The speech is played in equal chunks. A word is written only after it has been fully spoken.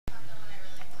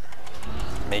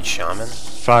Mage Shaman?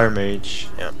 Fire Mage.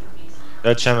 Yeah.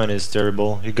 That Shaman is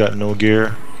terrible. He got no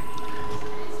gear.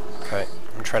 Okay.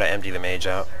 I'm gonna try to empty the mage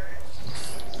out.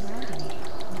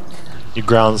 You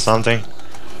ground something.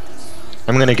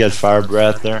 I'm gonna get Fire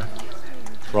Breath there.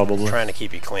 Probably. Trying to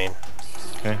keep you clean.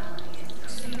 Okay.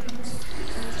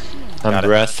 Got it.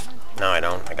 Breath. No, I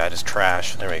don't. I got his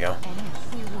trash. There we go.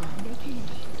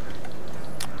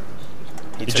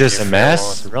 You just a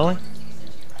mess? Really?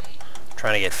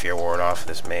 Trying to get Fear Ward off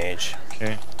this mage.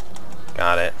 Okay.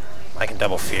 Got it. I can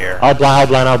double fear. I'll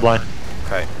blind.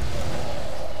 Okay.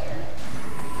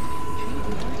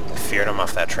 Feared him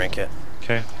off that trinket.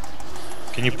 Okay.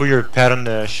 Can you put your pad on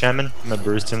the Shaman? I'm gonna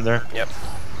burst him there. Yep.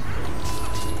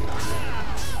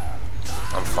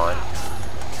 I'm fine.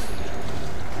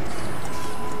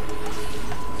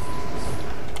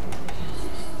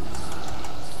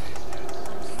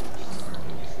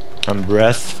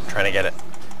 Breath. Trying to get it.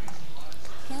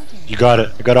 You got it.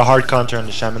 I got a hard counter on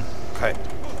the Shaman. Okay.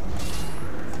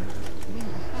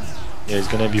 Yeah, he's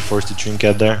gonna be forced to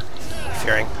trinket there.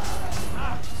 Fearing.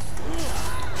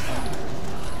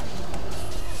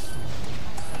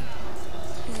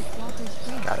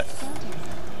 Got it.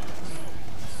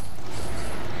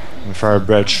 And Fire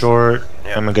Breath short.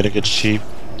 Yep. I'm gonna get sheep.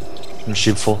 I'm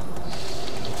sheep full.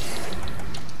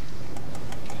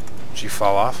 Did you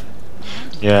fall off?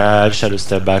 Yeah, I just had to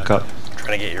step back up.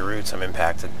 Trying to get your roots. I'm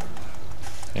impacted.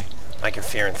 Okay. I can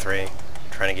fear in 3.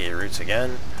 Trying to get your roots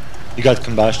again. You got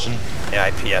combustion? Yeah, I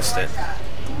PS'd it.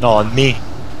 No, on me.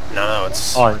 No,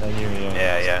 it's... Oh, on you,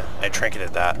 yeah. Yeah. I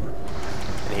trinketed that.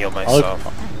 And healed myself.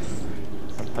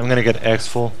 I'm gonna get X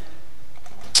full.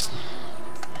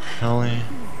 Really?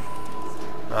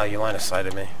 Oh, you line of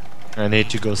sighted me. I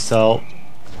need to go sell.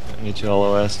 I need to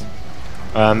LOS.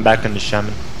 I'm back on the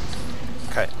Shaman.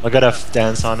 Okay. I got a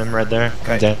dance on him right there.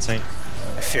 Okay. I'm dancing.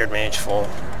 I feared mage full.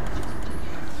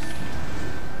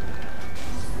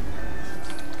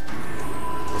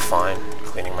 I'm fine.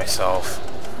 Cleaning myself.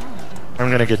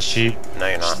 I'm gonna get sheep. No,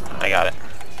 you're not. I got it.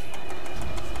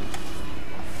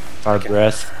 Fire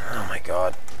Breath. Oh my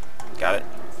god. Got it.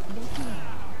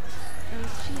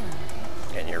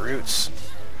 Getting your roots.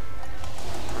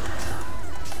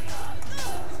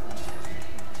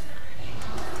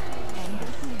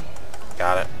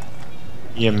 Got it.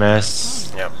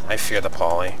 EMS. Yep, I fear the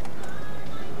poly.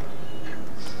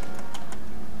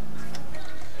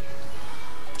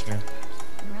 Okay.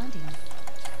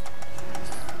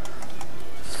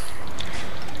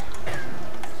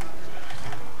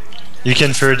 You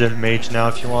can fear the mage now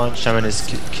if you want. Shaman is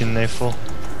kidney full.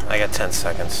 I got 10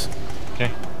 seconds.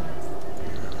 Okay.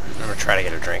 I'm gonna try to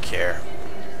get a drink here.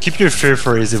 Keep your fear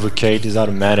for his evocate. He's out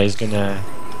of mana. He's gonna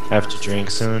have to drink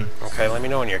soon. Okay, let me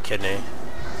know when you're kidney.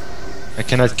 I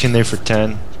cannot kidney for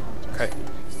 10. Okay.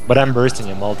 But I'm bursting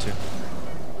him all too.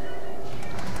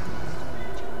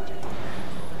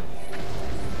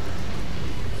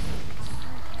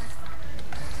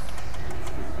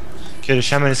 Okay, the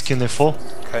Shaman is kidney full.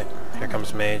 Okay, here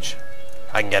comes mage.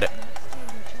 I can get it.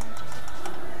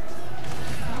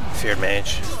 Feared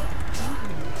mage.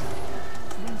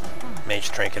 Mage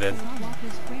trinketed.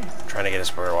 Trying to get his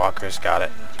square walkers. Got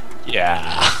it.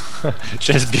 Yeah.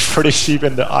 Just before the sheep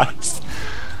in the eyes.